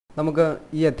നമുക്ക്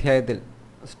ഈ അധ്യായത്തിൽ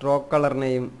സ്ട്രോക്ക്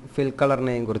കളറിനെയും ഫിൽ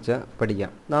കളറിനെയും കുറിച്ച്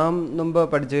പഠിക്കാം. നാം മുമ്പ്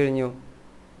പഠിച്ചു കഴിഞ്ഞു.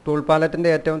 ടൂൾ പാലറ്റിൻ്റെ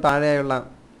ഏറ്റവും താഴെയുള്ള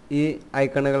ഈ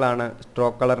ഐക്കണുകളാണ്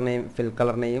സ്ട്രോക്ക് കളറിനെയും ഫിൽ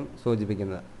കളറിനെയും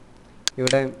സൂചിപ്പിക്കുന്നത്.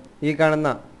 ഇവിടെ ഈ കാണുന്ന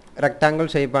റെക്റ്റാങ്കിൾ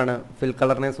ഷേപ്പാണ് ഫിൽ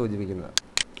കളറിനെ സൂചിപ്പിക്കുന്നത്.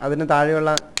 അതിന്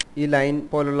താഴെയുള്ള ഈ ലൈൻ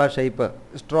പോലുള്ള ഷേപ്പ്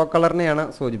സ്ട്രോക്ക് കളറിനെയാണ്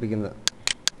സൂചിപ്പിക്കുന്നത്.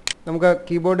 നമുക്ക്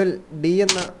കീബോർഡിൽ ഡി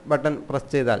എന്ന ബട്ടൺ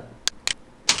പ്രസ് ചെയ്താൽ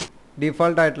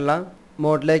ഡിഫോൾട്ടായിട്ടുള്ള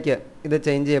മോഡിലേക്ക് ഇത്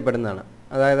ചേഞ്ച് ചെയ്യപ്പെടുന്നതാണ്.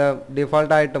 അതായത്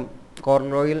ഡിഫോൾട്ടായിട്ടും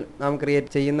കോർണറോയിൽ നാം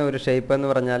ക്രിയേറ്റ് ചെയ്യുന്ന ഒരു ഷേപ്പ് എന്ന്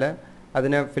പറഞ്ഞാൽ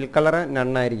അതിന് ഫിൽ കളർ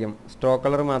നണ്ണായിരിക്കും, സ്ട്രോക്ക്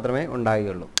കളർ മാത്രമേ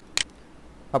ഉണ്ടാവുകയുള്ളൂ.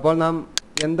 അപ്പോൾ നാം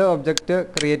എന്ത് ഒബ്ജക്റ്റ്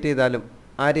ക്രിയേറ്റ് ചെയ്താലും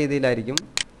ആ രീതിയിലായിരിക്കും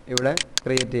ഇവിടെ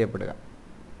ക്രിയേറ്റ് ചെയ്യപ്പെടുക.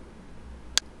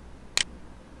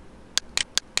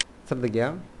 ശ്രദ്ധിക്കുക.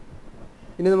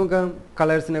 ഇനി നമുക്ക്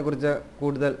കളേഴ്സിനെ കുറിച്ച്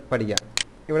കൂടുതൽ പഠിക്കാം.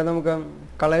 ഇവിടെ നമുക്ക്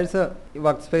കളേഴ്സ്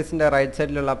വർക്ക് സ്പേസിൻ്റെ റൈറ്റ്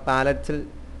സൈഡിലുള്ള പാലറ്റ്സിൽ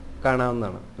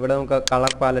കാണാവുന്നതാണ്. ഇവിടെ നമുക്ക്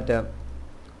കളർ പാലറ്റ്,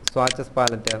 സ്വാച്ചസ്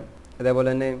പാലറ്റ്, അതേപോലെ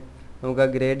തന്നെ നമുക്ക്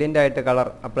ഗ്രേഡിയൻ്റ് ആയിട്ട് കളർ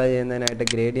അപ്ലൈ ചെയ്യുന്നതിനായിട്ട്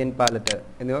ഗ്രേഡിയൻറ്റ് പാലറ്റ്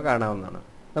എന്നിവ കാണാവുന്നതാണ്.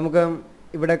 നമുക്ക്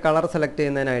ഇവിടെ കളർ സെലക്ട്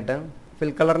ചെയ്യുന്നതിനായിട്ട്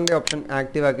ഫിൽ കളറിൻ്റെ ഓപ്ഷൻ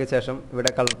ആക്റ്റീവ് ആക്കിയ ശേഷം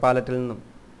ഇവിടെ കളർ പാലറ്റിൽ നിന്നും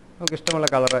നമുക്ക് ഇഷ്ടമുള്ള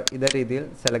കളർ ഇതേ രീതിയിൽ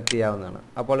സെലക്ട് ചെയ്യാവുന്നതാണ്.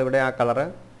 അപ്പോൾ ഇവിടെ ആ കളറ്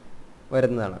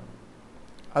വരുന്നതാണ്.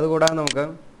 അതുകൂടാതെ നമുക്ക്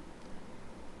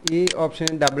ഈ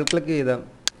ഓപ്ഷനിൽ ഡബിൾ ക്ലിക്ക് ചെയ്ത്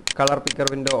കളർ പിക്കർ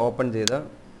വിൻഡോ ഓപ്പൺ ചെയ്ത്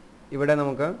ഇവിടെ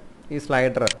നമുക്ക് ഈ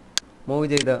സ്ലൈഡർ മൂവ്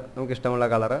ചെയ്ത് നമുക്ക് ഇഷ്ടമുള്ള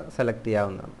കളർ സെലക്ട്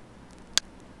ചെയ്യാവുന്നതാണ്.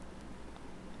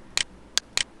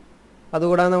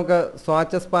 അതുകൂടാതെ നമുക്ക്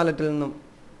സ്വാച്ചസ് പാലറ്റിൽ നിന്നും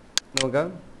നമുക്ക്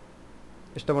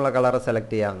ഇഷ്ടമുള്ള കളർ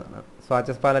സെലക്ട് ചെയ്യാവുന്നതാണ്.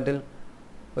 സ്വാച്ചസ് പാലറ്റിൽ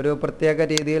ഒരു പ്രത്യേക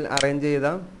രീതിയിൽ അറേഞ്ച് ചെയ്ത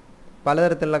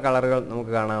പലതരത്തിലുള്ള കളറുകൾ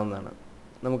നമുക്ക് കാണാവുന്നതാണ്.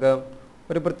 നമുക്ക്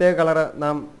ഒരു പ്രത്യേക കളർ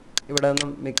നാം ഇവിടെ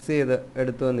നിന്നും മിക്സ് ചെയ്ത്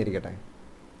എടുത്തു വന്നിരിക്കട്ടെ.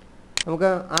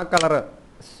 നമുക്ക് ആ കളറ്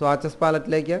സ്വാച്ചസ്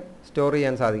പാലറ്റിലേക്ക് സ്റ്റോർ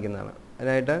ചെയ്യാൻ സാധിക്കുന്നതാണ്.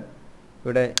 അതിനായിട്ട്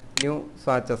ഇവിടെ ന്യൂ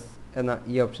സ്വാച്ചസ് എന്ന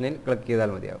ഈ ഓപ്ഷനിൽ ക്ലിക്ക് ചെയ്താൽ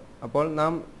മതിയാവും. അപ്പോൾ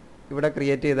നാം ഇവിടെ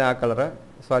ക്രിയേറ്റ് ചെയ്ത ആ കളറ്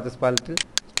സ്വാച്ചസ് പാലറ്റിൽ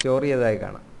സ്റ്റോർ ചെയ്തതായി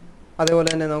കാണാം. അതേപോലെ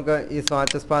തന്നെ നമുക്ക് ഈ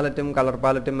സ്വാച്ചസ് പാലറ്റും കളർ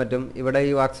പാലറ്റും മറ്റും ഇവിടെ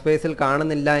ഈ വർക്ക് സ്പേസിൽ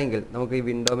കാണുന്നില്ല എങ്കിൽ നമുക്ക് ഈ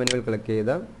വിൻഡോ മെനുവിൽ ക്ലിക്ക്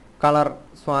ചെയ്ത് കളർ,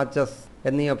 സ്വാച്ചസ്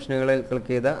എന്നീ ഓപ്ഷനുകളിൽ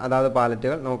ക്ലിക്ക് ചെയ്ത് അതാത്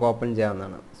പാലറ്റുകൾ നമുക്ക് ഓപ്പൺ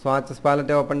ചെയ്യാവുന്നതാണ്. സ്വാച്ചസ്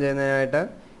പാലറ്റ് ഓപ്പൺ ചെയ്യുന്നതിനായിട്ട്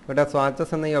ഇവിടെ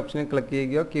സ്വാച്ചസ് എന്ന ഈ ഓപ്ഷനിൽ ക്ലിക്ക്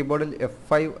ചെയ്യുകയോ കീബോർഡിൽ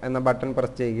F5 എന്ന ബട്ടൺ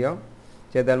പ്രസ് ചെയ്യുകയോ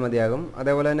ചെയ്താൽ മതിയാകും.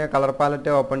 അതേപോലെ തന്നെ കളർ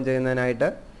പാലറ്റ് ഓപ്പൺ ചെയ്യുന്നതിനായിട്ട്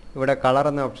ഇവിടെ കളർ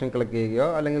എന്ന ഓപ്ഷൻ ക്ലിക്ക് ചെയ്യുകയോ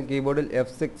അല്ലെങ്കിൽ കീബോർഡിൽ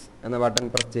F6 എന്ന ബട്ടൺ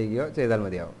പ്രസ് ചെയ്യുകയോ ചെയ്താൽ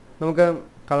മതിയാകും. നമുക്ക്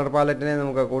കളർ പാലറ്റിനെ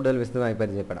നമുക്ക് കൂടുതൽ വിശദമായി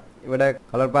പരിചയപ്പെടാം. ഇവിടെ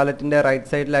കളർ പാലറ്റിൻ്റെ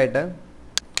റൈറ്റ് സൈഡിലായിട്ട്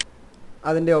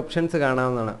അതിൻ്റെ ഓപ്ഷൻസ്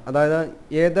കാണാവുന്നതാണ്. അതായത്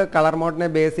ഏത് കളർ മോഡിനെ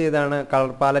ബേസ് ചെയ്താണ്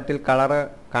കളർ പാലറ്റിൽ കളർ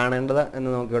കാണേണ്ടത് എന്ന്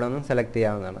നമുക്ക് ഇവിടെ നിന്ന് സെലക്ട്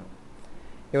ചെയ്യാവുന്നതാണ്.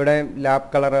 ഇവിടെ lab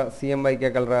colour, CMYK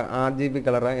colour, RGB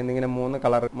colour എന്നിങ്ങനെ 3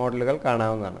 കളർ മോഡലുകൾ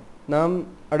കാണാവുന്നതാണ്. നാം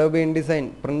അഡോബി ഇൻഡിസൈൻ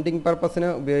പ്രിൻറ്റിംഗ് പർപ്പസിന്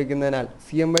ഉപയോഗിക്കുന്നതിനാൽ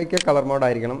CMYK കളർ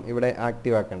മോഡായിരിക്കണം ഇവിടെ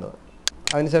ആക്റ്റീവ് ആക്കേണ്ടത്.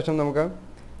 അതിനുശേഷം നമുക്ക്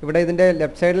ഇവിടെ ഇതിൻ്റെ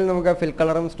ലെഫ്റ്റ് സൈഡിൽ നമുക്ക് ഫിൽ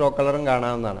കളറും സ്ട്രോക്ക് കളറും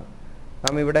കാണാവുന്നതാണ്.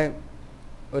 നാം ഇവിടെ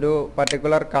ഒരു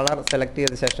പർട്ടിക്കുലർ കളർ സെലക്ട്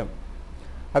ചെയ്ത ശേഷം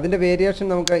അതിൻ്റെ വേരിയേഷൻ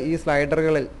നമുക്ക് ഈ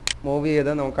സ്ലൈഡറുകളിൽ മൂവ്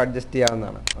ചെയ്ത് നമുക്ക് അഡ്ജസ്റ്റ്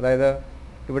ചെയ്യാവുന്നതാണ്. അതായത്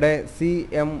ഇവിടെ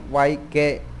CMYK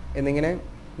എന്നിങ്ങനെ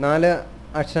 4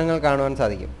 അക്ഷരങ്ങൾ കാണുവാൻ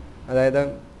സാധിക്കും. അതായത്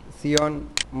സിയോൺ,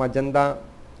 മജന്ത,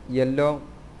 യെല്ലോ,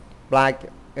 ബ്ലാക്ക്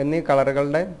എന്നീ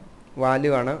കളറുകളുടെ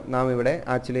വാല്യൂ ആണ് നാം ഇവിടെ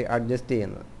ആക്ച്വലി അഡ്ജസ്റ്റ്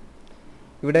ചെയ്യുന്നത്.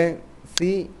 ഇവിടെ C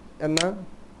എന്ന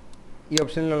ഈ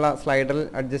ഓപ്ഷനിലുള്ള സ്ലൈഡറിൽ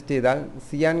അഡ്ജസ്റ്റ് ചെയ്താൽ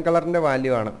സിയാൻ കളറിൻ്റെ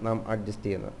വാല്യൂ ആണ് നാം അഡ്ജസ്റ്റ്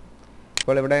ചെയ്യുന്നത്.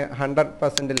 അപ്പോൾ ഇവിടെ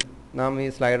 100%ൽ നാം ഈ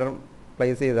സ്ലൈഡർ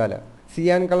പ്ലേസ് ചെയ്താൽ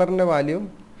സിയാൻ കളറിൻ്റെ വാല്യൂ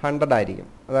 100 ആയിരിക്കും.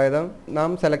 അതായത്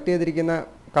നാം സെലക്ട് ചെയ്തിരിക്കുന്ന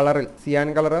കളറിൽ സിയാൻ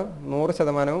കളർ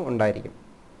 100% ഉണ്ടായിരിക്കും.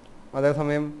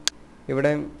 അതേസമയം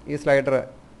ഇവിടെ ഈ സ്ലൈഡർ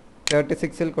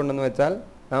 36ൽ കൊണ്ടുവന്ന് വെച്ചാൽ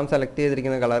നാം സെലക്ട്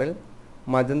ചെയ്തിരിക്കുന്ന കളറിൽ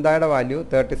മജന്തയുടെ വാല്യൂ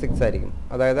 36 ആയിരിക്കും.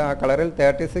 അതായത് ആ കളറിൽ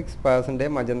 36%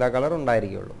 മജന്ത കളർ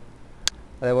ഉണ്ടായിരിക്കുകയുള്ളൂ.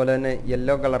 അതേപോലെ തന്നെ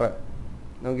യെല്ലോ കളർ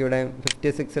നമുക്കിവിടെ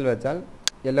 56ൽ വെച്ചാൽ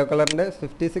യെല്ലോ കളറിൻ്റെ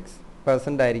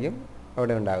 56% ആയിരിക്കും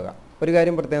അവിടെ ഉണ്ടാവുക. ഒരു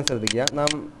കാര്യം പ്രത്യേകം ശ്രദ്ധിക്കുക.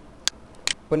 നാം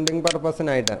പ്രിൻറ്റിംഗ്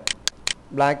പർപ്പസിനായിട്ട്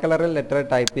ബ്ലാക്ക് കളറിൽ ലെറ്റർ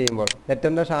ടൈപ്പ് ചെയ്യുമ്പോൾ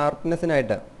ലെറ്ററിൻ്റെ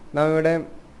ഷാർപ്നെസ്സിനായിട്ട് നാം ഇവിടെ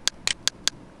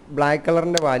ബ്ലാക്ക്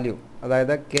കളറിൻ്റെ വാല്യൂ,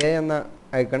 അതായത് K എന്ന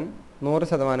ഐക്കൺ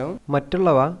 100%,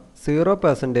 മറ്റുള്ളവ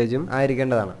 0%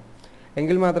 ആയിരിക്കേണ്ടതാണ്.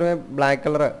 എങ്കിൽ മാത്രമേ ബ്ലാക്ക്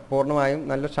കളർ പൂർണ്ണമായും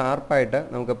നല്ല ഷാർപ്പായിട്ട്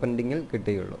നമുക്ക് പ്രിൻറ്റിങ്ങിൽ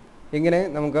കിട്ടുകയുള്ളൂ. ഇങ്ങനെ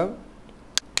നമുക്ക്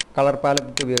കളർ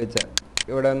പാലറ്റ് ഉപയോഗിച്ച്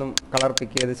ഇവിടെ നിന്നും കളർ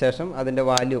പിക്ക് ചെയ്ത ശേഷം അതിൻ്റെ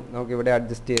വാല്യൂ നമുക്ക് ഇവിടെ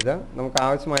അഡ്ജസ്റ്റ് ചെയ്ത് നമുക്ക്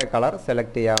ആവശ്യമായ കളർ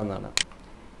സെലക്ട് ചെയ്യാവുന്നതാണ്.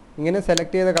 ഇങ്ങനെ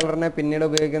സെലക്ട് ചെയ്ത കളറിനെ പിന്നീട്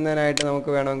ഉപയോഗിക്കുന്നതിനായിട്ട്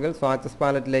നമുക്ക് വേണമെങ്കിൽ സ്വാച്ചസ്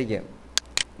പാലറ്റിലേക്ക്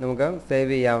നമുക്ക്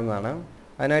സേവ് ചെയ്യാവുന്നതാണ്.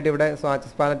 അതിനായിട്ട് ഇവിടെ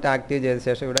സ്വാച്ചസ് പാലറ്റ് ആക്റ്റീവ് ചെയ്ത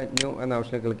ശേഷം ഇവിടെ ന്യൂ എന്ന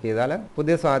ഓപ്ഷനിൽ ക്ലിക്ക് ചെയ്താൽ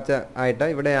പുതിയ സ്വാച്ച് ആയിട്ട്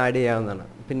ഇവിടെ ആഡ് ചെയ്യാവുന്നതാണ്.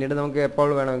 പിന്നീട് നമുക്ക് എപ്പോൾ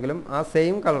വേണമെങ്കിലും ആ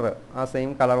സെയിം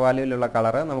കളർ വാല്യൂവിലുള്ള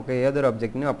കളറ് നമുക്ക് ഏതൊരു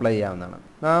ഒബ്ജക്റ്റിനും അപ്ലൈ ചെയ്യാവുന്നതാണ്.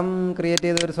 നാം ക്രിയേറ്റ്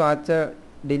ചെയ്ത ഒരു സ്വാച്ച്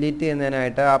ഡിലീറ്റ്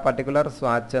ചെയ്യുന്നതിനായിട്ട് ആ പർട്ടിക്കുലർ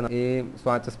സ്വാച്ച് ഈ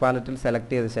സ്വാച്ചസ് പാലറ്റിൽ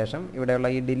സെലക്ട് ചെയ്ത ശേഷം ഇവിടെയുള്ള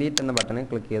ഈ ഡിലീറ്റ് എന്ന ബട്ടണിൽ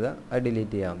ക്ലിക്ക് ചെയ്ത് അത്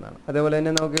ഡിലീറ്റ് ചെയ്യാവുന്നതാണ്. അതേപോലെ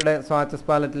തന്നെ നമുക്കിവിടെ സ്വാച്ചസ്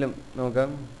പാലറ്റിലും നമുക്ക്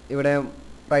ഇവിടെ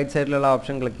റൈറ്റ് സൈഡിലുള്ള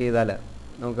ഓപ്ഷൻ ക്ലിക്ക് ചെയ്താൽ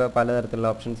നമുക്ക് പലതരത്തിലുള്ള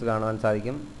ഓപ്ഷൻസ് കാണാൻ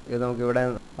സാധിക്കും. ഇത് നമുക്കിവിടെ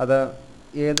അത്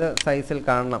ഏത് സൈസിൽ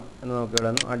കാണണം എന്ന് നമുക്കിവിടെ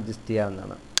ഒന്ന് അഡ്ജസ്റ്റ്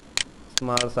ചെയ്യാവുന്നതാണ്.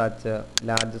 സ്മാൾ സ്വാച്ച്,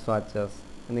 ലാർജ് സ്വാച്ചസ്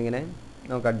എന്നിങ്ങനെ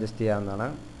നമുക്ക് അഡ്ജസ്റ്റ് ചെയ്യാവുന്നതാണ്.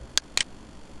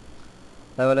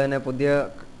 അതുപോലെ തന്നെ പുതിയ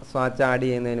സ്വാച്ച് ആഡ്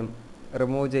ചെയ്യുന്നതിനും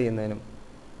റിമൂവ് ചെയ്യുന്നതിനും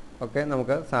ഒക്കെ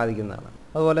നമുക്ക് സാധിക്കുന്നതാണ്.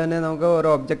 അതുപോലെ തന്നെ നമുക്ക് ഒരു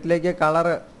ഒബ്ജക്റ്റിലേക്ക് കളർ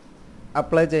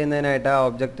അപ്ലൈ ചെയ്യുന്നതിനായിട്ട് ആ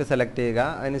ഒബ്ജക്റ്റ് സെലക്ട് ചെയ്യുക.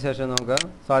 അതിനുശേഷം നമുക്ക്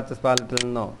സ്വാച്ചസ് പാലറ്റിൽ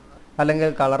നിന്നോ അല്ലെങ്കിൽ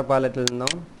കളർ പാലറ്റിൽ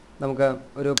നിന്നോ നമുക്ക്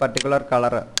ഒരു പർട്ടിക്കുലർ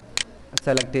കളർ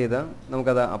സെലക്ട് ചെയ്ത്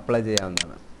നമുക്കത് അപ്ലൈ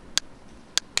ചെയ്യാവുന്നതാണ്.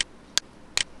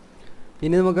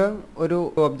 ഇനി നമുക്ക് ഒരു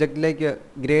ഒബ്ജക്റ്റിലേക്ക്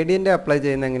ഗ്രേഡിയൻ്റ് അപ്ലൈ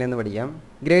ചെയ്യുന്നത് എങ്ങനെയെന്ന് പഠിക്കാം.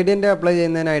 ഗ്രേഡിയൻ്റ് അപ്ലൈ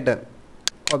ചെയ്യുന്നതിനായിട്ട്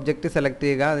ഒബ്ജക്റ്റ് സെലക്ട്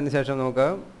ചെയ്യുക. അതിനുശേഷം നമുക്ക്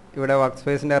ഇവിടെ work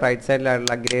സ്പേസിൻ്റെ right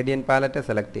സൈഡിലായിട്ടുള്ള gradient palette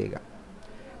select ചെയ്യുക.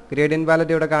 ഗ്രേഡിയൻറ്റ്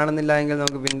പാലറ്റ് ഇവിടെ കാണുന്നില്ല എങ്കിൽ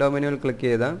നമുക്ക് വിൻഡോ മെനുവിൽ ക്ലിക്ക്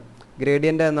ചെയ്ത്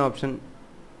ഗ്രേഡിയൻ്റ് എന്ന ഓപ്ഷൻ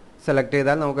സെലക്ട്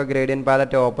ചെയ്താൽ നമുക്ക് ഗ്രേഡിയൻറ്റ്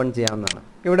പാലറ്റ് ഓപ്പൺ ചെയ്യാവുന്നതാണ്.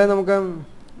 ഇവിടെ നമുക്ക്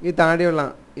ഈ താഴെയുള്ള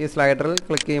ഈ സ്ലൈഡറിൽ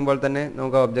ക്ലിക്ക് ചെയ്യുമ്പോൾ തന്നെ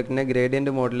നമുക്ക് ഒബ്ജക്റ്റിനെ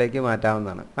ഗ്രേഡിയൻറ്റ് മോഡിലേക്ക്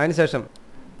മാറ്റാവുന്നതാണ്. അതിനുശേഷം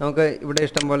നമുക്ക് ഇവിടെ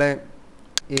ഇഷ്ടംപോലെ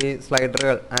ഈ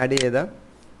സ്ലൈഡറുകൾ ആഡ് ചെയ്ത്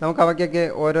നമുക്ക് അവയ്ക്കൊക്കെ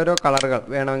ഓരോരോ കളറുകൾ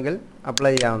വേണമെങ്കിൽ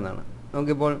അപ്ലൈ ചെയ്യാവുന്നതാണ്.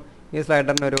 നമുക്കിപ്പോൾ ഈ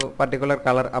സ്ലൈഡറിന് ഒരു പർട്ടിക്കുലർ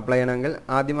കളർ അപ്ലൈ ചെയ്യണമെങ്കിൽ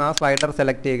ആദ്യം ആ സ്ലൈഡർ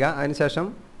സെലക്ട് ചെയ്യുക. അതിനുശേഷം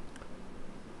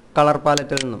കളർ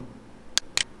പാലറ്റിൽ നിന്നും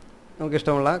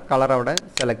നമുക്കിഷ്ടമുള്ള കളർ അവിടെ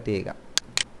സെലക്ട് ചെയ്യുക.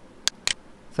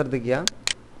 ശ്രദ്ധിക്കുക,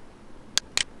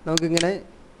 നമുക്കിങ്ങനെ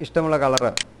ഇഷ്ടമുള്ള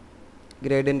കളറ്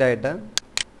ഗ്രേഡിയൻ്റ് ആയിട്ട്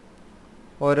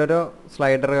ഓരോരോ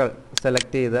സ്ലൈഡറുകൾ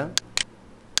സെലക്ട് ചെയ്ത്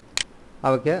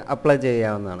അവയ്ക്ക് അപ്ലൈ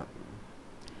ചെയ്യാവുന്നതാണ്.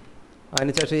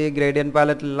 അതിനുശേഷം ഈ ഗ്രേഡിയൻറ്റ്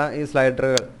പാലറ്റിലുള്ള ഈ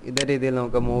സ്ലൈഡറുകൾ ഇതേ രീതിയിൽ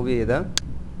നമുക്ക് മൂവ് ചെയ്ത്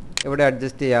ഇവിടെ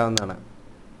അഡ്ജസ്റ്റ് ചെയ്യാവുന്നതാണ്.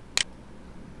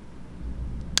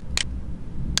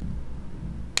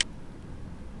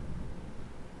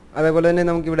 അതേപോലെ തന്നെ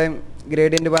നമുക്കിവിടെ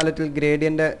ഗ്രേഡിയൻറ്റ് പാലറ്റിൽ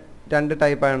ഗ്രേഡിയൻ്റ് 2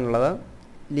 ടൈപ്പാണുള്ളത്,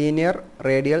 ലീനിയർ,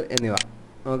 റേഡിയൽ എന്നിവ.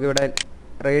 നമുക്കിവിടെ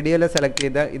റേഡിയൽ സെലക്ട്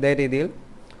ചെയ്ത് ഇതേ രീതിയിൽ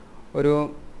ഒരു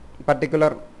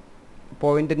പർട്ടിക്കുലർ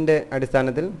പോയിൻറ്റിൻ്റെ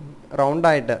അടിസ്ഥാനത്തിൽ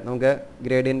റൗണ്ടായിട്ട് നമുക്ക്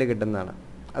ഗ്രേഡിയൻ്റ് കിട്ടുന്നതാണ്.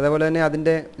 അതേപോലെ തന്നെ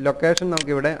അതിൻ്റെ ലൊക്കേഷൻ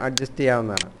നമുക്കിവിടെ അഡ്ജസ്റ്റ്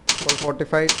ചെയ്യാവുന്നതാണ്. ഇപ്പോൾ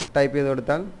 45 ടൈപ്പ് ചെയ്ത്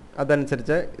കൊടുത്താൽ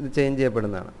അതനുസരിച്ച് ഇത് ചേഞ്ച്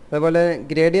ചെയ്യപ്പെടുന്നതാണ്. അതേപോലെ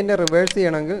ഗ്രേഡിയൻ്റ് റിവേഴ്സ്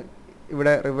ചെയ്യണമെങ്കിൽ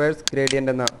ഇവിടെ റിവേഴ്സ്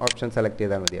ഗ്രേഡിയൻ്റ് എന്ന ഓപ്ഷൻ സെലക്ട്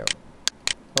ചെയ്താൽ മതിയാവും.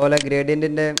 അതുപോലെ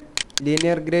ഗ്രേഡിയൻറ്റിൻ്റെ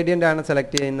ലീനിയർ ഗ്രേഡിയൻ്റ് ആണ്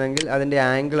സെലക്ട് ചെയ്യുന്നതെങ്കിൽ അതിൻ്റെ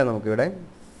ആംഗിൾ നമുക്കിവിടെ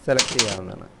സെലക്ട്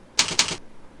ചെയ്യാവുന്നതാണ്.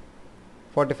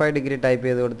 45 ഡിഗ്രി ടൈപ്പ്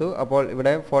ചെയ്ത് കൊടുത്തു. അപ്പോൾ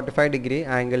ഇവിടെ 45 ഡിഗ്രി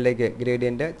ആംഗിളിലേക്ക്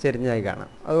ഗ്രേഡിയൻ്റ് ചെരിഞ്ഞായി കാണാം.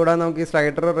 അതുകൂടാതെ നമുക്ക് ഈ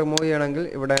സ്ലൈഡർ റിമൂവ് ചെയ്യണമെങ്കിൽ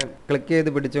ഇവിടെ ക്ലിക്ക് ചെയ്ത്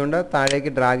പിടിച്ചുകൊണ്ട്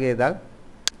താഴേക്ക് ഡ്രാഗ് ചെയ്താൽ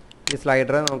ഈ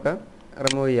സ്ലൈഡർ നമുക്ക്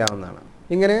റിമൂവ് ചെയ്യാവുന്നതാണ്.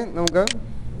 ഇങ്ങനെ നമുക്ക്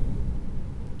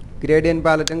ഗ്രേഡിയൻറ്റ്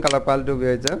പാലറ്റും കളർ പാലറ്റും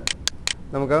ഉപയോഗിച്ച്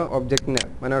നമുക്ക് ഒബ്ജക്റ്റിന്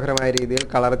മനോഹരമായ രീതിയിൽ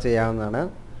കളർ ചെയ്യാവുന്നതാണ്.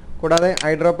 കൂടാതെ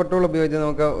ഐഡ്രോപ്പർ ടൂൾ ഉപയോഗിച്ച്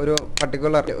നമുക്ക് ഒരു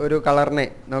പർട്ടിക്കുലർ ഒരു കളറിനെ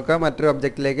നമുക്ക് മറ്റൊരു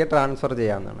ഒബ്ജക്റ്റിലേക്ക് ട്രാൻസ്ഫർ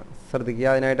ചെയ്യാവുന്നതാണ്. ശ്രദ്ധിക്കുക,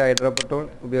 അതിനായിട്ട് ഐഡ്രോപ്പർ ടൂൾ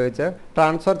ഉപയോഗിച്ച്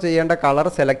ട്രാൻസ്ഫർ ചെയ്യേണ്ട കളർ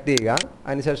സെലക്ട് ചെയ്യുക.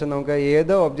 അതിനുശേഷം നമുക്ക്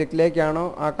ഏത് ഒബ്ജക്റ്റിലേക്കാണോ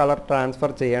ആ കളർ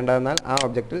ട്രാൻസ്ഫർ ചെയ്യേണ്ടതെന്നാൽ ആ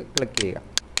ഒബ്ജക്റ്റിൽ ക്ലിക്ക് ചെയ്യുക.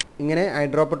 ഇങ്ങനെ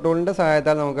ഐഡ്രോപ്പർ ടൂളിൻ്റെ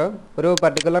സഹായത്താൽ നമുക്ക് ഒരു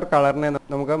പർട്ടിക്കുലർ കളറിനെ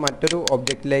നമുക്ക് മറ്റൊരു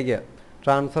ഒബ്ജക്റ്റിലേക്ക്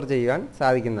ട്രാൻസ്ഫർ ചെയ്യുവാൻ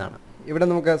സാധിക്കുന്നതാണ്. ഇവിടെ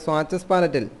നമുക്ക് സ്വാച്ചസ്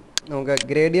പാലറ്റിൽ നമുക്ക്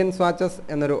ഗ്രേഡിയൻറ്റ് സ്വാച്ചസ്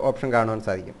എന്നൊരു ഓപ്ഷൻ കാണുവാൻ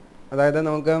സാധിക്കും. അതായത്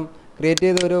നമുക്ക് ക്രിയേറ്റ്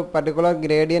ചെയ്ത ഒരു പർട്ടിക്കുലർ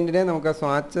ഗ്രേഡിയൻറ്റിനെ നമുക്ക്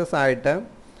സ്വാച്ചസ് ആയിട്ട്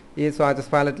ഈ സ്വാച്ചസ്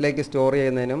പാലറ്റിലേക്ക് സ്റ്റോർ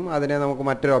ചെയ്യുന്നതിനും അതിനെ നമുക്ക്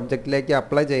മറ്റൊരു ഒബ്ജക്റ്റിലേക്ക്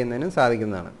അപ്ലൈ ചെയ്യുന്നതിനും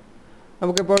സാധിക്കുന്നതാണ്.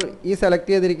 നമുക്കിപ്പോൾ ഈ സെലക്ട്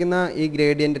ചെയ്തിരിക്കുന്ന ഈ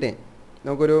ഗ്രേഡിയൻറ്റിനെ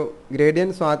നമുക്കൊരു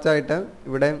ഗ്രേഡിയൻറ്റ് സ്വാച്ചായിട്ട്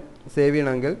ഇവിടെ സേവ്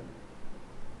ചെയ്യണമെങ്കിൽ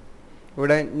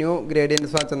ഇവിടെ ന്യൂ ഗ്രേഡിയൻറ്റ്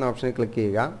സ്വാച്ച് എന്ന ഓപ്ഷനിൽ ക്ലിക്ക്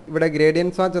ചെയ്യുക. ഇവിടെ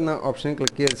ഗ്രേഡിയൻറ്റ് സ്വാച്ച് എന്ന ഓപ്ഷനിൽ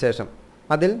ക്ലിക്ക് ചെയ്ത ശേഷം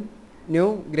അതിൽ ന്യൂ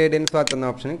ഗ്രേഡിയൻറ്റ് സ്വാച്ച് എന്ന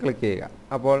ഓപ്ഷനിൽ ക്ലിക്ക് ചെയ്യുക.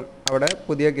 അപ്പോൾ അവിടെ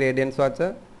പുതിയ ഗ്രേഡിയൻറ്റ് സ്വാച്ച്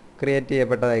ക്രിയേറ്റ്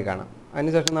ചെയ്യപ്പെട്ടതായി കാണാം.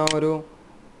 അതിനുശേഷം നാം ഒരു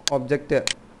ഒബ്ജക്റ്റ്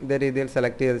ഇതേ രീതിയിൽ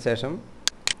സെലക്ട് ചെയ്ത ശേഷം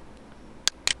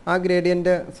ആ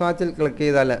ഗ്രേഡിയൻറ്റ് സ്വാച്ചിൽ ക്ലിക്ക്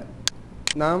ചെയ്താൽ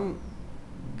നാം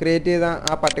ക്രിയേറ്റ് ചെയ്ത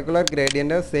ആ പർട്ടിക്കുലർ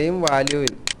ഗ്രേഡിയൻറ്റ് സെയിം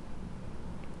വാല്യൂവിൽ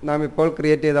നാം ഇപ്പോൾ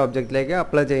ക്രിയേറ്റ് ചെയ്ത ഒബ്ജക്റ്റിലേക്ക്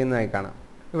അപ്ലൈ ചെയ്യുന്നതായി കാണാം.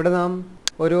 ഇവിടെ നാം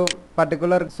ഒരു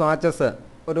പർട്ടിക്കുലർ സ്വാച്ചസ്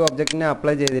ഒരു ഒബ്ജക്റ്റിനെ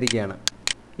അപ്ലൈ ചെയ്തിരിക്കുകയാണ്.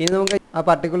 ഇനി നമുക്ക് ആ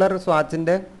പർട്ടിക്കുലർ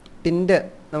സ്വാച്ചിൻ്റെ ടിൻറ്റ്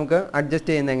നമുക്ക്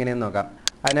അഡ്ജസ്റ്റ് ചെയ്യുന്നത് എങ്ങനെയെന്ന് നോക്കാം.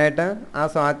 അതിനായിട്ട് ആ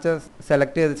സ്വാച്ച്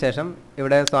സെലക്ട് ചെയ്ത ശേഷം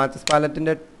ഇവിടെ സ്വാച്ചസ്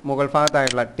പാലറ്റിൻ്റെ മുകൾ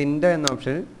ഭാഗത്തായിട്ടുള്ള ടിൻറ്റ് എന്ന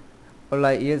ഓപ്ഷനിൽ ഉള്ള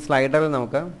ഈ സ്ലൈഡറിൽ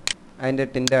നമുക്ക് അതിൻ്റെ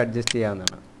ടിൻറ്റ് അഡ്ജസ്റ്റ്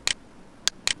ചെയ്യാവുന്നതാണ്.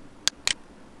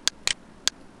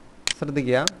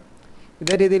 ശ്രദ്ധിക്കുക,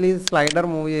 ഇതേ രീതിയിൽ ഈ സ്ലൈഡർ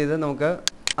മൂവ് ചെയ്ത് നമുക്ക്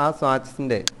ആ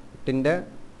സ്വാച്ചസിൻ്റെ ടിൻറ്റ്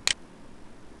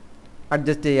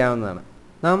അഡ്ജസ്റ്റ് ചെയ്യാവുന്നതാണ്.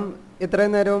 നാം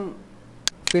ഇത്രയും നേരവും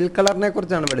ഫിൽ കളറിനെ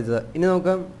കുറിച്ചാണ് പഠിച്ചത്. ഇനി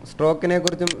നമുക്ക് സ്ട്രോക്കിനെ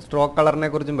കുറിച്ചും സ്ട്രോക്ക് കളറിനെ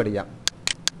കുറിച്ചും പഠിക്കാം.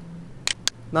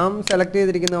 നാം സെലക്ട്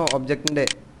ചെയ്തിരിക്കുന്ന ഒബ്ജക്റ്റിൻ്റെ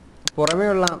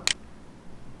പുറമേയുള്ള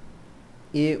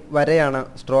ഈ വരയാണ്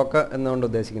സ്ട്രോക്ക് എന്നുകൊണ്ട്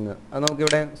ഉദ്ദേശിക്കുന്നത്. അത്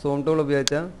നമുക്കിവിടെ സൂം ടൂൾ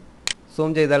ഉപയോഗിച്ച്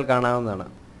സൂം ചെയ്താൽ കാണാവുന്നതാണ്.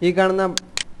 ഈ കാണുന്ന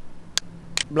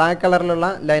ബ്ലാക്ക് കളറിലുള്ള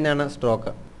ലൈനാണ്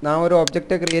സ്ട്രോക്ക്. നാം ഒരു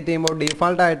ഒബ്ജക്റ്റ് ക്രിയേറ്റ് ചെയ്യുമ്പോൾ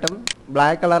ഡീഫാൾട്ടായിട്ടും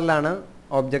ബ്ലാക്ക് കളറിലാണ്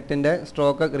ഒബ്ജക്റ്റിൻ്റെ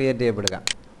സ്ട്രോക്ക് ക്രിയേറ്റ് ചെയ്യപ്പെടുക.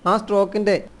 ആ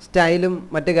സ്ട്രോക്കിൻ്റെ സ്റ്റൈലും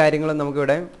മറ്റു കാര്യങ്ങളും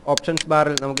നമുക്കിവിടെ ഓപ്ഷൻസ്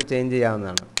ബാറിൽ നമുക്ക് ചേഞ്ച്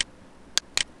ചെയ്യാവുന്നതാണ്.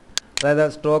 അതായത്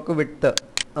സ്ട്രോക്ക് വിഡ്ത്ത്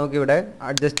നമുക്കിവിടെ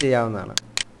അഡ്ജസ്റ്റ് ചെയ്യാവുന്നതാണ്.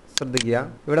 ശ്രദ്ധിക്കുക,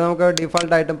 ഇവിടെ നമുക്ക്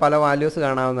ഡീഫാൾട്ടായിട്ടും പല വാല്യൂസ്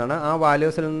കാണാവുന്നതാണ്. ആ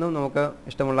വാല്യൂസിൽ നിന്നും നമുക്ക്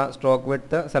ഇഷ്ടമുള്ള സ്ട്രോക്ക്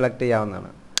വിഡ്ത്ത് സെലക്ട് ചെയ്യാവുന്നതാണ്.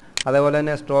 അതേപോലെ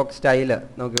തന്നെ സ്ട്രോക്ക് സ്റ്റൈല്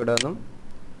നമുക്കിവിടെ നിന്നും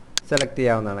സെലക്ട്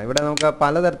ചെയ്യാവുന്നതാണ്. ഇവിടെ നമുക്ക്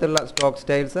പലതരത്തിലുള്ള സ്ട്രോക്ക്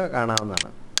സ്റ്റൈൽസ്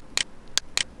കാണാവുന്നതാണ്.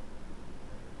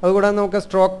 അതുകൂടാതെ നമുക്ക്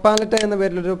സ്ട്രോക്ക് പാലറ്റ് എന്ന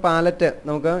പേരിലൊരു പാലറ്റ്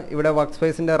നമുക്ക് ഇവിടെ വർക്ക്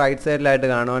സ്പേസിൻ്റെ റൈറ്റ് സൈഡിലായിട്ട്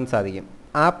കാണുവാൻ സാധിക്കും.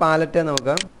 ആ പാലറ്റ്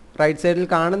നമുക്ക് റൈറ്റ് സൈഡിൽ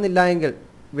കാണുന്നില്ല എങ്കിൽ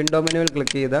വിൻഡോ മെനുവിൽ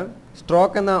ക്ലിക്ക് ചെയ്ത്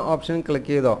സ്ട്രോക്ക് എന്ന ഓപ്ഷൻ ക്ലിക്ക്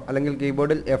ചെയ്തോ അല്ലെങ്കിൽ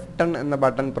കീബോർഡിൽ F10 എന്ന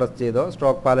ബട്ടൺ പ്രസ് ചെയ്തോ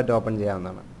സ്ട്രോക്ക് പാലറ്റ് ഓപ്പൺ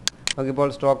ചെയ്യാവുന്നതാണ്.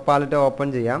 നമുക്കിപ്പോൾ സ്ട്രോക്ക് പാലറ്റ് ഓപ്പൺ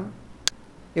ചെയ്യാം.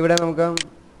 ഇവിടെ നമുക്ക്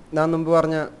ഞാൻ മുമ്പ്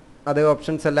പറഞ്ഞ അതേ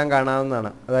ഓപ്ഷൻസ് എല്ലാം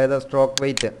കാണാവുന്നതാണ്. അതായത് സ്ട്രോക്ക്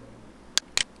വെയ്റ്റ്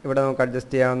ഇവിടെ നമുക്ക്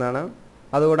അഡ്ജസ്റ്റ് ചെയ്യാവുന്നതാണ്.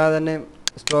 അതുകൂടാതെ തന്നെ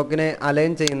സ്ട്രോക്കിനെ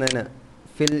അലൈൻ ചെയ്യുന്നതിന്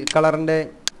ഫിൽ കളറിൻ്റെ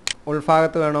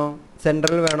ഉൾഭാഗത്ത് വേണോ,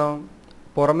 സെൻറ്ററിൽ വേണോ,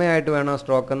 പുറമേ ആയിട്ട് വേണോ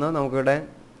സ്ട്രോക്ക് എന്ന് നമുക്കിവിടെ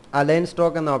അലൈൻ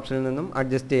സ്ട്രോക്ക് എന്ന ഓപ്ഷനിൽ നിന്നും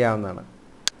അഡ്ജസ്റ്റ് ചെയ്യാവുന്നതാണ്.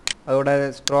 അതുകൂടാതെ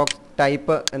സ്ട്രോക്ക്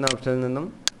ടൈപ്പ് എന്ന ഓപ്ഷനിൽ നിന്നും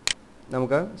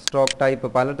നമുക്ക് സ്ട്രോക്ക് ടൈപ്പ്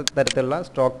പല തരത്തിലുള്ള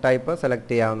സ്ട്രോക്ക് ടൈപ്പ് സെലക്ട്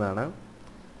ചെയ്യാവുന്നതാണ്.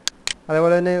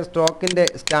 അതേപോലെ തന്നെ സ്ട്രോക്കിൻ്റെ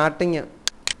സ്റ്റാർട്ടിങ്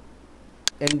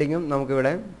എൻഡിങ്ങും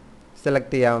നമുക്കിവിടെ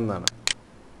സെലക്ട് ചെയ്യാവുന്നതാണ്.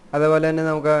 അതേപോലെ തന്നെ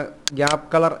നമുക്ക് ഗ്യാപ്പ്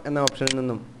കളർ എന്ന ഓപ്ഷനിൽ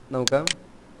നിന്നും നമുക്ക്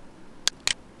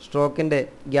സ്ട്രോക്കിൻ്റെ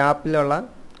ഗ്യാപ്പിലുള്ള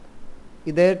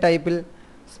ഇതേ ടൈപ്പിൽ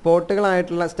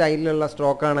സ്പോട്ടുകളായിട്ടുള്ള സ്റ്റൈലിലുള്ള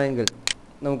സ്ട്രോക്കാണെങ്കിൽ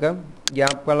നമുക്ക്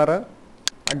ഗ്യാപ്പ് കളറ്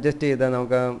അഡ്ജസ്റ്റ് ചെയ്ത്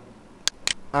നമുക്ക്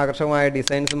ആകർഷകമായ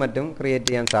ഡിസൈൻസും മറ്റും ക്രിയേറ്റ്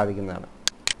ചെയ്യാൻ സാധിക്കുന്നതാണ്.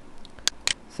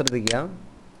 ശ്രദ്ധിക്കുക,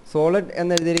 സോളിഡ്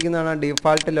എന്നെഴുതിയിരിക്കുന്നതാണ്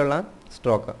ഡീഫാൾട്ടിലുള്ള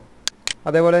സ്ട്രോക്ക്.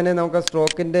 അതേപോലെ തന്നെ നമുക്ക്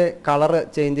സ്ട്രോക്കിൻ്റെ കളറ്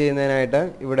ചേഞ്ച് ചെയ്യുന്നതിനായിട്ട്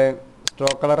ഇവിടെ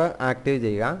സ്ട്രോക്ക് കളറ് ആക്റ്റീവ്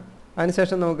ചെയ്യുക.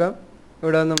 അതിനുശേഷം നമുക്ക്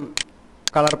ഇവിടെ നിന്നും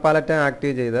കളർ പാലറ്റ്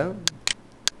ആക്റ്റീവ് ചെയ്ത്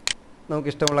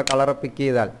നമുക്കിഷ്ടമുള്ള കളറ് പിക്ക്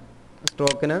ചെയ്താൽ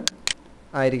സ്ട്രോക്കിന്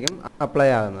ആയിരിക്കും അപ്ലൈ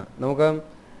ആകുന്നത്. നമുക്ക്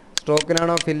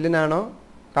സ്ട്രോക്കിനാണോ ഫില്ലിനാണോ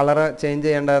കളറ് ചേഞ്ച്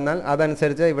ചെയ്യേണ്ടതെന്നാൽ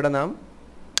അതനുസരിച്ച് ഇവിടെ നാം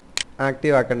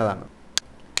ആക്റ്റീവ് ആക്കേണ്ടതാണ്.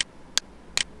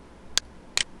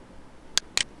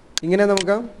 ഇങ്ങനെ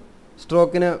നമുക്ക്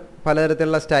സ്ട്രോക്കിന്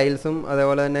പലതരത്തിലുള്ള സ്റ്റൈൽസും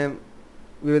അതേപോലെ തന്നെ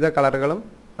വിവിധ കളറുകളും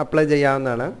അപ്ലൈ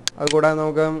ചെയ്യാവുന്നതാണ്. അതുകൂടാതെ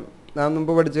നമുക്ക് നാം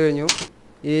മുമ്പ് പഠിച്ചു കഴിഞ്ഞു,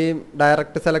 ഈ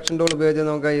ഡയറക്റ്റ് സെലക്ഷൻ ടൂൾ ഉപയോഗിച്ച്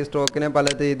നമുക്ക് ഈ സ്ട്രോക്കിനെ പല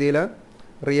രീതിയിൽ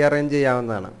റീഅറേഞ്ച്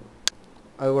ചെയ്യാവുന്നതാണ്.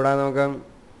 അതുകൂടാതെ നമുക്ക്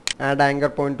ആഡ്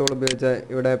ആങ്കർ പോയിന്റ് ടൂൾ ഉപയോഗിച്ച്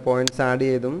ഇവിടെ പോയിൻറ്റ്സ് ആഡ്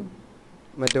ചെയ്തും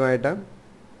മറ്റുമായിട്ട്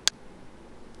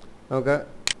നമുക്ക്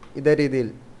ഇതേ രീതിയിൽ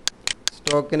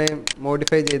സ്ട്രോക്കിനെ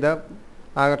മോഡിഫൈ ചെയ്ത്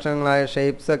ആകർഷകങ്ങളായ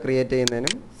ഷേപ്സ് ക്രിയേറ്റ്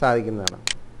ചെയ്യുന്നതിനും സാധിക്കുന്നതാണ്.